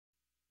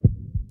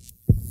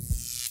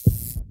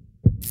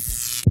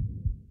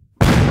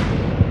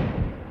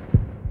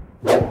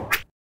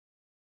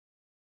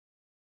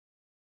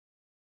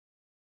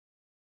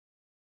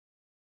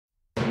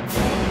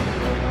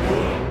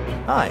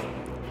Hi,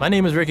 my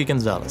name is Ricky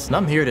Gonzalez, and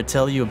I'm here to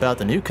tell you about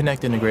the new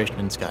Kinect integration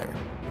in Skyrim.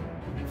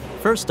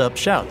 First up,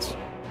 shouts.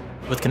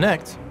 With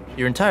Kinect,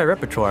 your entire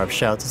repertoire of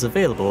shouts is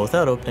available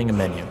without opening a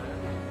menu.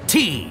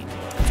 T.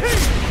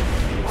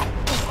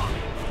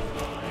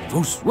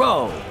 Vus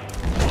row.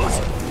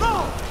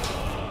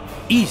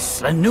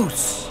 Is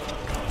lanus.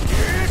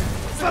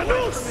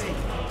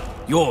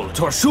 Yol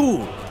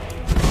torshul.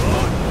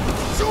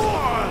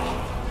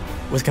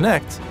 With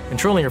Kinect,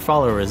 controlling your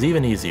follower is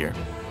even easier.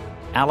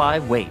 Ally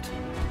wait.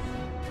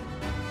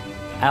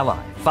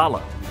 Ally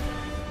follow.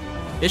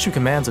 Issue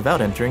commands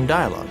without entering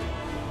dialogue.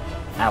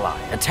 Ally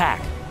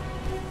attack.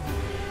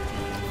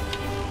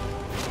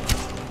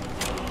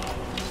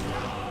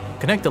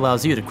 Kinect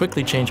allows you to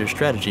quickly change your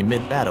strategy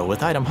mid-battle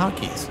with item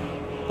hotkeys.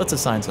 Let's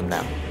assign some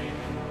now.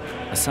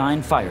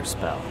 Assign fire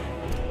spell.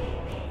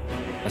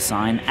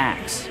 Assign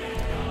axe.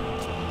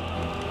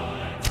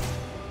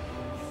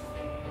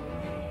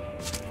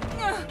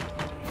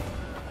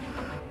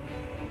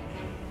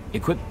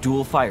 Equip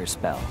dual fire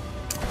spell.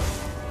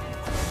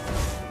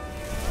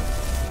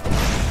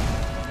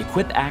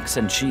 Equip axe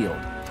and shield.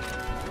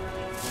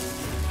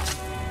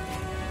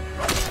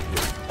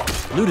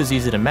 Loot is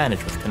easy to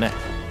manage with Kinect.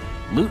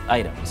 Loot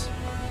items.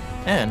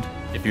 And,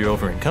 if you're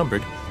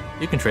over-encumbered,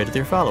 you can trade with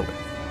your follower.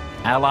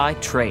 Ally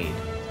trade.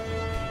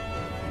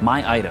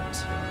 My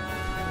items.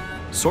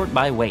 Sort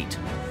by weight.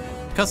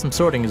 Custom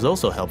sorting is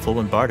also helpful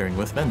when bartering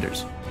with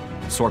vendors.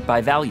 Sort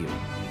by value.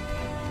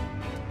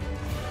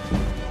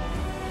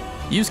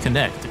 Use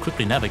Kinect to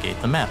quickly navigate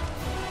the map.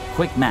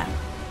 Quick map.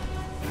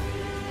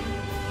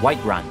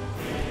 White run.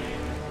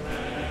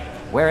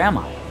 Where am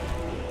I?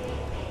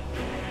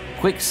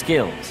 Quick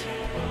skills.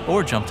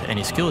 Or jump to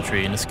any skill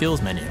tree in the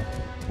skills menu.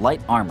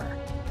 Light armor.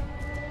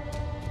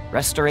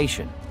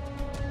 Restoration.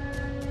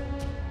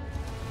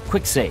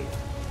 Quick save.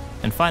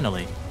 And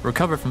finally,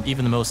 recover from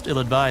even the most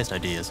ill-advised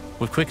ideas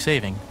with quick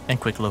saving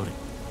and quick loading.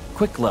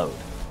 Quick load.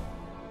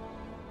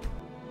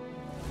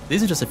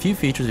 These are just a few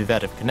features we've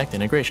added for Kinect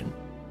integration.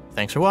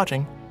 Thanks for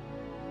watching.